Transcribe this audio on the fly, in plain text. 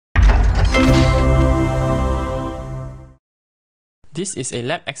This is a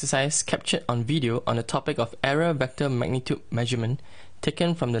lab exercise captured on video on the topic of error vector magnitude measurement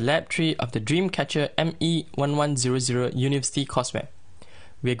taken from the Lab 3 of the Dreamcatcher ME1100 University Courseware.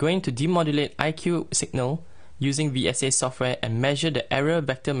 We are going to demodulate IQ signal using VSA software and measure the error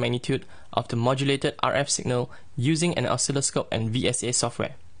vector magnitude of the modulated RF signal using an oscilloscope and VSA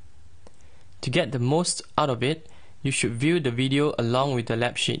software. To get the most out of it, you should view the video along with the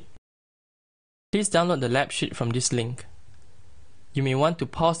lab sheet. Please download the lab sheet from this link. You may want to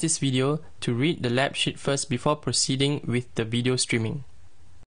pause this video to read the lab sheet first before proceeding with the video streaming.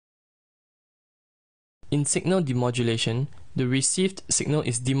 In signal demodulation, the received signal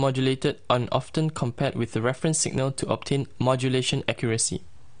is demodulated and often compared with the reference signal to obtain modulation accuracy.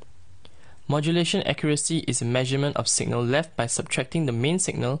 Modulation accuracy is a measurement of signal left by subtracting the main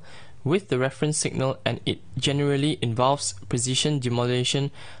signal with the reference signal, and it generally involves precision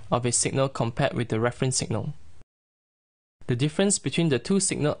demodulation of a signal compared with the reference signal. The difference between the two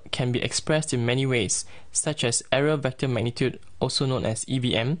signals can be expressed in many ways, such as error vector magnitude, also known as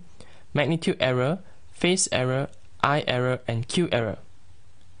EVM, magnitude error, phase error, I error, and Q error.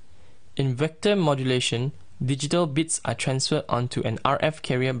 In vector modulation, digital bits are transferred onto an RF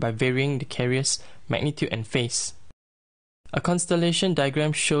carrier by varying the carrier's magnitude and phase. A constellation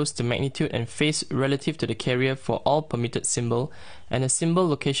diagram shows the magnitude and phase relative to the carrier for all permitted symbol, and the symbol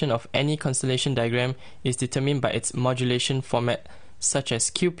location of any constellation diagram is determined by its modulation format such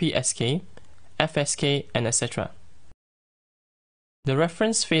as QPSK, FSK, and etc. The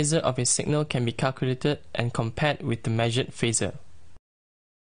reference phasor of a signal can be calculated and compared with the measured phasor.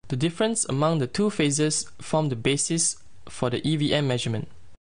 The difference among the two phasors form the basis for the EVM measurement.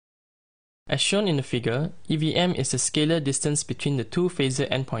 As shown in the figure, EVM is the scalar distance between the two phasor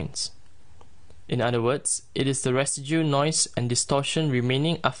endpoints. In other words, it is the residue noise and distortion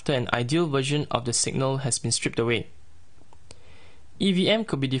remaining after an ideal version of the signal has been stripped away. EVM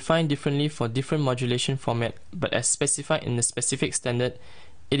could be defined differently for different modulation format, but as specified in the specific standard,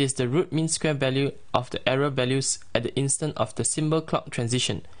 it is the root mean square value of the error values at the instant of the symbol clock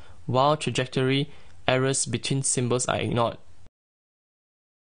transition, while trajectory errors between symbols are ignored.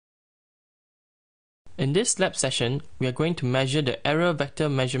 In this lab session, we are going to measure the error vector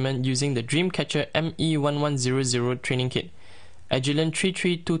measurement using the Dreamcatcher ME1100 training kit, Agilent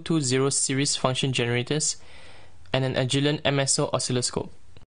 33220 series function generators, and an Agilent MSO oscilloscope.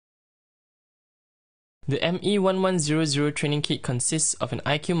 The ME1100 training kit consists of an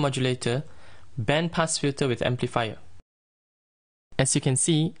IQ modulator, bandpass filter with amplifier. As you can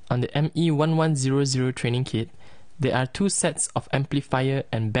see on the ME1100 training kit, there are two sets of amplifier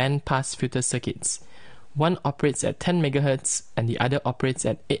and bandpass filter circuits. One operates at 10 MHz and the other operates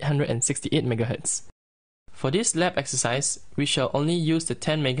at 868 MHz. For this lab exercise, we shall only use the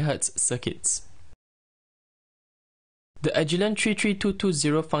 10 MHz circuits. The Agilent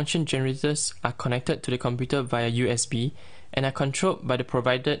 33220 function generators are connected to the computer via USB and are controlled by the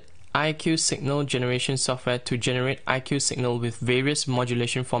provided IQ signal generation software to generate IQ signal with various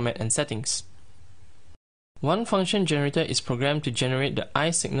modulation format and settings. One function generator is programmed to generate the I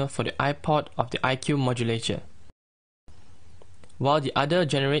signal for the I port of the IQ modulator, while the other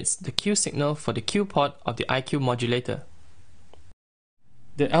generates the Q signal for the Q port of the IQ modulator.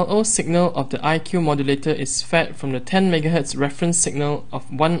 The LO signal of the IQ modulator is fed from the 10 MHz reference signal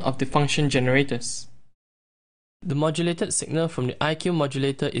of one of the function generators. The modulated signal from the IQ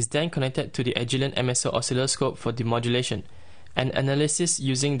modulator is then connected to the Agilent MSO oscilloscope for demodulation and analysis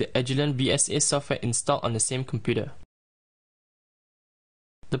using the Agilent VSA software installed on the same computer.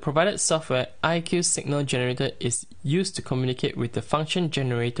 The provided software IQ signal generator is used to communicate with the function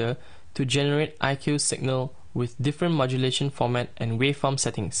generator to generate IQ signal with different modulation format and waveform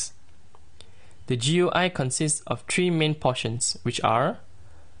settings. The GUI consists of three main portions, which are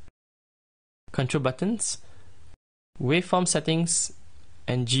control buttons, waveform settings,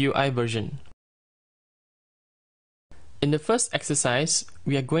 and GUI version. In the first exercise,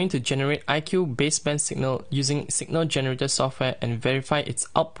 we are going to generate IQ baseband signal using signal generator software and verify its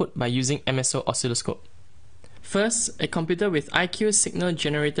output by using MSO oscilloscope. First, a computer with IQ signal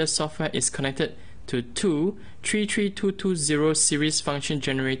generator software is connected to two 33220 series function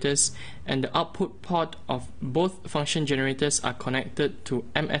generators, and the output port of both function generators are connected to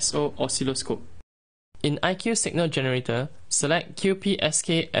MSO oscilloscope. In IQ signal generator, select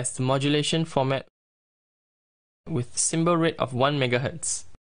QPSK as the modulation format with symbol rate of 1 MHz.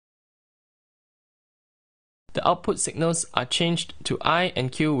 The output signals are changed to I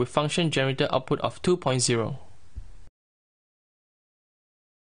and Q with function generator output of 2.0.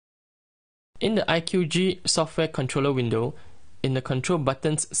 In the IQG software controller window, in the control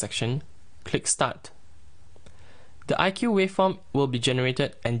buttons section, click Start. The IQ waveform will be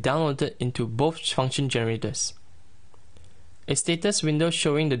generated and downloaded into both function generators. A status window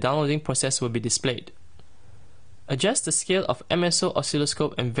showing the downloading process will be displayed. Adjust the scale of MSO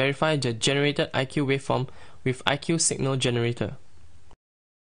oscilloscope and verify the generated IQ waveform with IQ signal generator.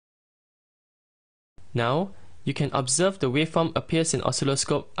 Now, you can observe the waveform appears in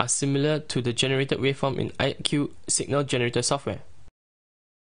oscilloscope are similar to the generated waveform in IQ signal generator software.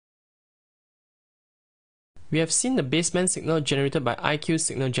 We have seen the baseband signal generated by IQ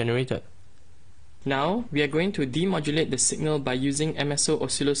signal generator. Now, we are going to demodulate the signal by using MSO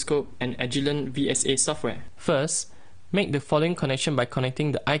oscilloscope and Agilent VSA software. First, make the following connection by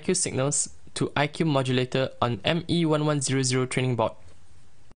connecting the IQ signals to IQ modulator on ME1100 training board.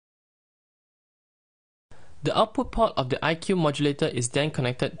 The output port of the IQ modulator is then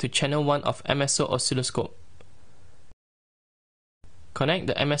connected to channel 1 of MSO oscilloscope. Connect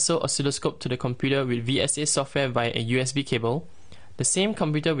the MSO oscilloscope to the computer with VSA software via a USB cable. The same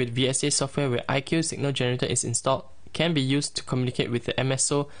computer with VSA software where IQ signal generator is installed can be used to communicate with the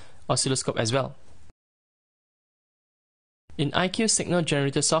MSO oscilloscope as well. In IQ signal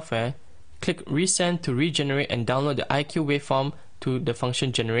generator software, click Resend to regenerate and download the IQ waveform to the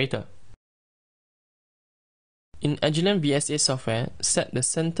function generator. In Agilent VSA software, set the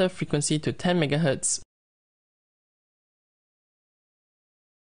center frequency to 10 MHz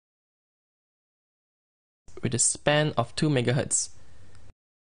with a span of 2 MHz.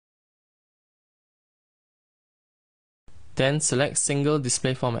 Then select Single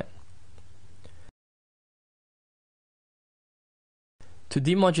Display Format. To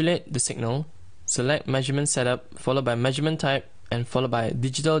demodulate the signal, select Measurement Setup followed by Measurement Type and followed by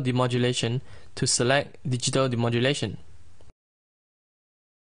Digital Demodulation to select Digital Demodulation.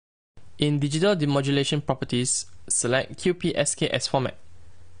 In Digital Demodulation Properties, select QPSK as format.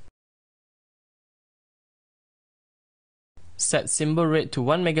 Set symbol rate to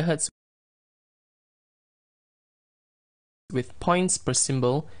 1 MHz with points per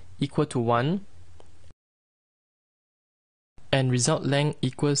symbol equal to 1 and result length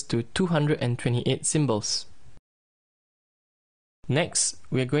equals to 228 symbols. Next,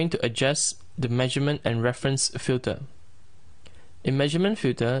 we are going to adjust the measurement and reference filter. In measurement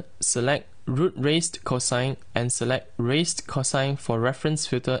filter, select root raised cosine and select raised cosine for reference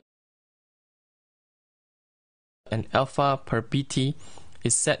filter, and alpha per pt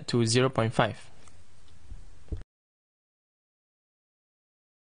is set to 0.5.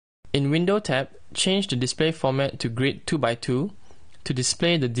 In Window tab, change the display format to grid 2x2 to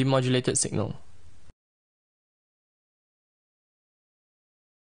display the demodulated signal.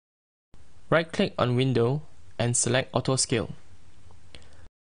 Right-click on Window and select Auto Scale.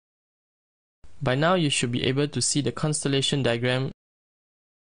 By now you should be able to see the constellation diagram,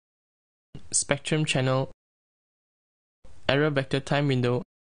 spectrum channel, error vector time window,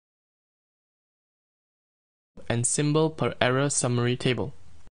 and symbol per error summary table.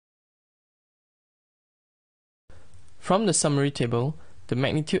 From the summary table, the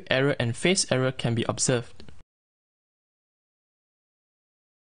magnitude error and phase error can be observed.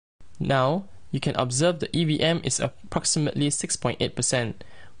 Now, you can observe the EVM is approximately 6.8%,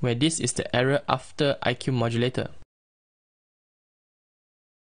 where this is the error after IQ modulator.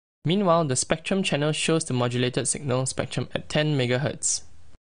 Meanwhile, the spectrum channel shows the modulated signal spectrum at 10 MHz.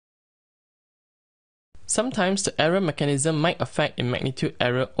 Sometimes the error mechanism might affect a magnitude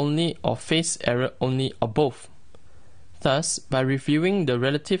error only or phase error only or both. Thus, by reviewing the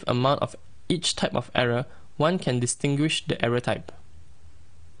relative amount of each type of error, one can distinguish the error type.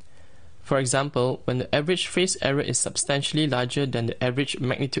 For example, when the average phase error is substantially larger than the average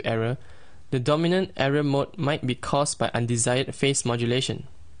magnitude error, the dominant error mode might be caused by undesired phase modulation.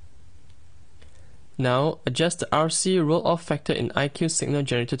 Now, adjust the RC roll-off factor in IQ signal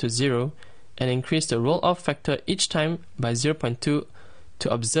generator to 0 and increase the roll-off factor each time by 0.2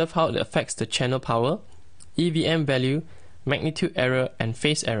 to observe how it affects the channel power, EVM value, magnitude error, and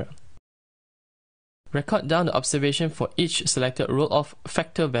phase error. Record down the observation for each selected roll-off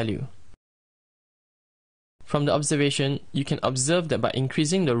factor value. From the observation, you can observe that by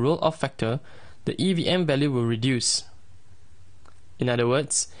increasing the roll-off factor, the EVM value will reduce. In other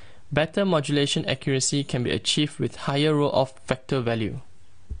words, better modulation accuracy can be achieved with higher roll-off factor value.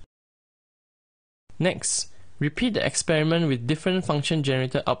 Next, repeat the experiment with different function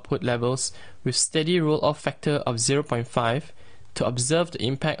generator output levels with steady roll-off factor of 0.5 to observe the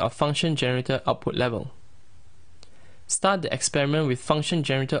impact of function generator output level. Start the experiment with function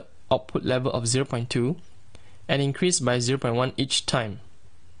generator output level of 0.2 and increase by 0.1 each time.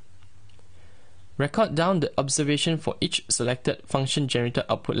 Record down the observation for each selected function generator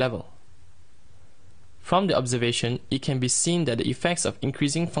output level. From the observation, it can be seen that the effects of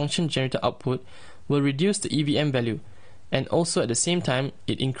increasing function generator output will reduce the EVM value, and also at the same time,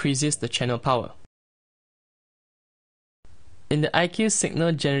 it increases the channel power. In the IQ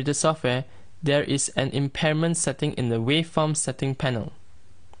signal generator software, there is an impairment setting in the waveform setting panel.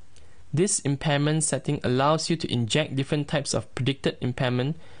 This impairment setting allows you to inject different types of predicted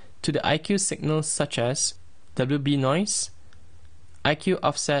impairment to the IQ signals such as WB noise, IQ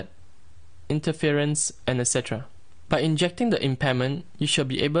offset, interference, and etc. By injecting the impairment, you shall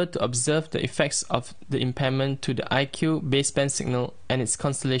be able to observe the effects of the impairment to the IQ baseband signal and its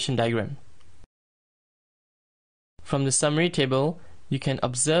constellation diagram. From the summary table, you can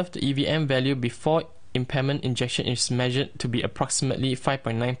observe the EVM value before impairment injection is measured to be approximately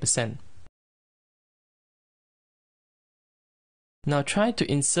 5.9%. Now try to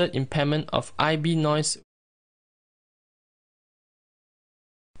insert impairment of IB noise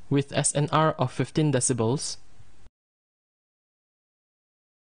with SNR of 15 decibels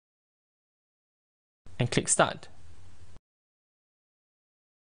and click Start.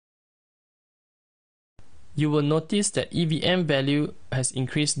 You will notice that EVM value has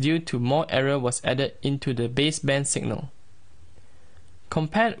increased due to more error was added into the baseband signal.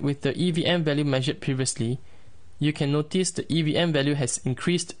 Compared with the EVM value measured previously, you can notice the EVM value has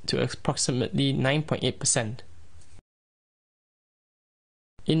increased to approximately 9.8%.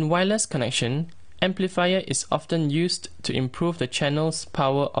 In wireless connection, amplifier is often used to improve the channel's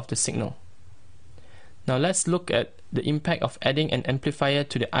power of the signal. Now let's look at the impact of adding an amplifier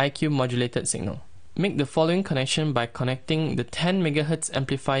to the IQ modulated signal. Make the following connection by connecting the 10 MHz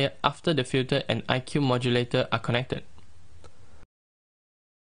amplifier after the filter and IQ modulator are connected.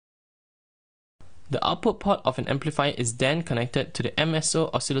 The output port of an amplifier is then connected to the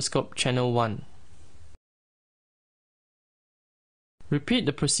MSO oscilloscope channel 1. Repeat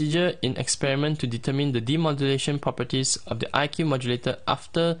the procedure in experiment to determine the demodulation properties of the IQ modulator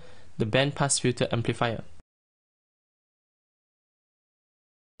after the bandpass filter amplifier.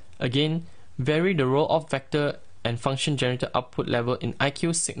 Again, vary the roll-off vector and function generator output level in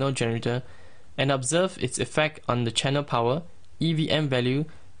IQ signal generator and observe its effect on the channel power, EVM value,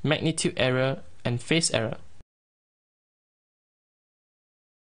 magnitude error, and phase error.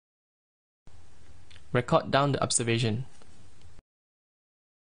 Record down the observation.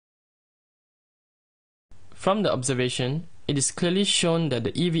 From the observation, it is clearly shown that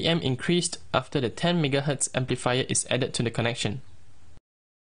the EVM increased after the 10 MHz amplifier is added to the connection.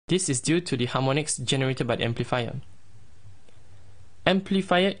 This is due to the harmonics generated by the amplifier.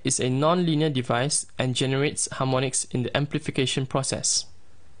 Amplifier is a non-linear device and generates harmonics in the amplification process.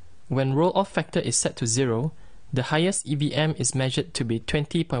 When roll-off factor is set to 0, the highest EVM is measured to be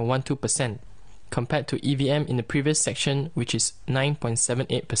 20.12% compared to EVM in the previous section, which is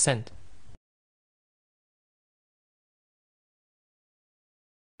 9.78%.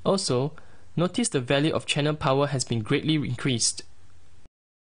 Also, notice the value of channel power has been greatly increased.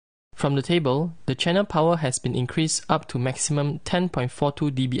 From the table, the channel power has been increased up to maximum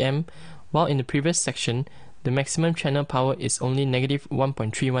 10.42 dBm, while in the previous section, the maximum channel power is only negative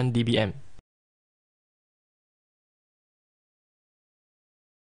 1.31 dBm.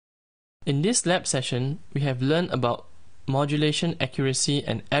 In this lab session, we have learned about modulation accuracy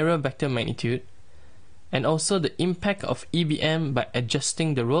and error vector magnitude, and also the impact of EVM by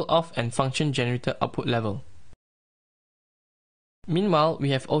adjusting the roll-off and function generator output level. Meanwhile,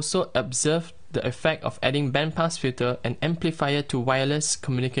 we have also observed the effect of adding bandpass filter and amplifier to wireless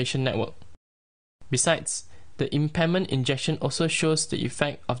communication network. Besides, the impairment injection also shows the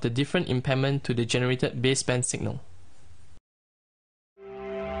effect of the different impairment to the generated baseband signal.